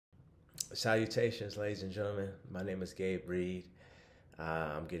Salutations, ladies and gentlemen. My name is Gabe Reid.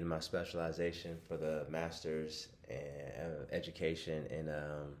 I'm getting my specialization for the Master's in Education in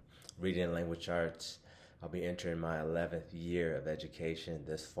Reading and Language Arts. I'll be entering my 11th year of education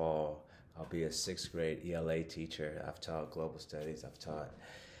this fall. I'll be a sixth grade ELA teacher. I've taught global studies. I've taught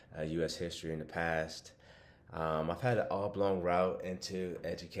U.S. history in the past. I've had an oblong route into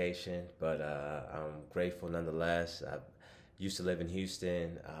education, but I'm grateful nonetheless. I used to live in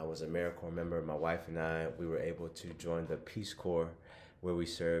Houston. I was a AmeriCorps member. My wife and I, we were able to join the Peace Corps where we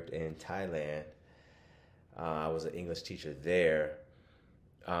served in Thailand. I was an English teacher there.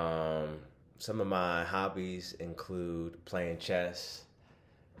 Some of my hobbies include playing chess.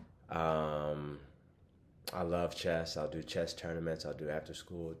 I love chess. I'll do chess tournaments. I'll do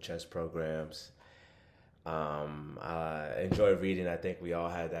after-school chess programs. I enjoy reading. I think we all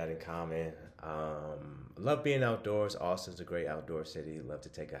have that in common. Love being outdoors. Austin's a great outdoor city. Love to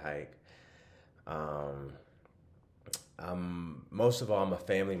take a hike. Most of all, I'm a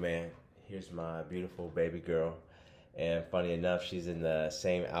family man. Here's my beautiful baby girl. And funny enough, she's in the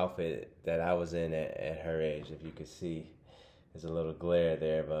same outfit that I was in at her age. If you could see, there's a little glare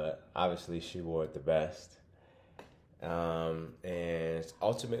there, but obviously she wore it the best. And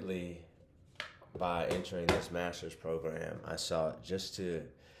ultimately, by entering this master's program, I sought just to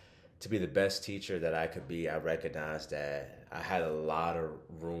be the best teacher that I could be. I recognized that I had a lot of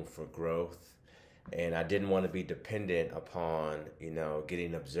room for growth, and I didn't want to be dependent upon,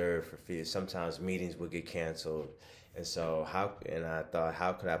 getting observed for fees. Sometimes meetings would get canceled, and so I thought,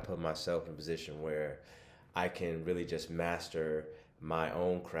 how could I put myself in a position where I can really just master my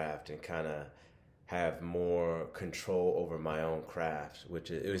own craft and kind of have more control over my own craft,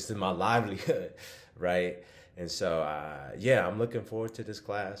 which is my livelihood, right? And so, I'm looking forward to this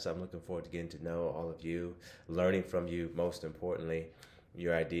class. I'm looking forward to getting to know all of you, learning from you, most importantly,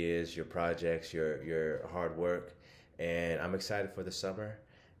 your ideas, your projects, your hard work. And I'm excited for the summer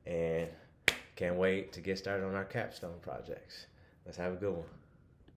and can't wait to get started on our capstone projects. Let's have a good one.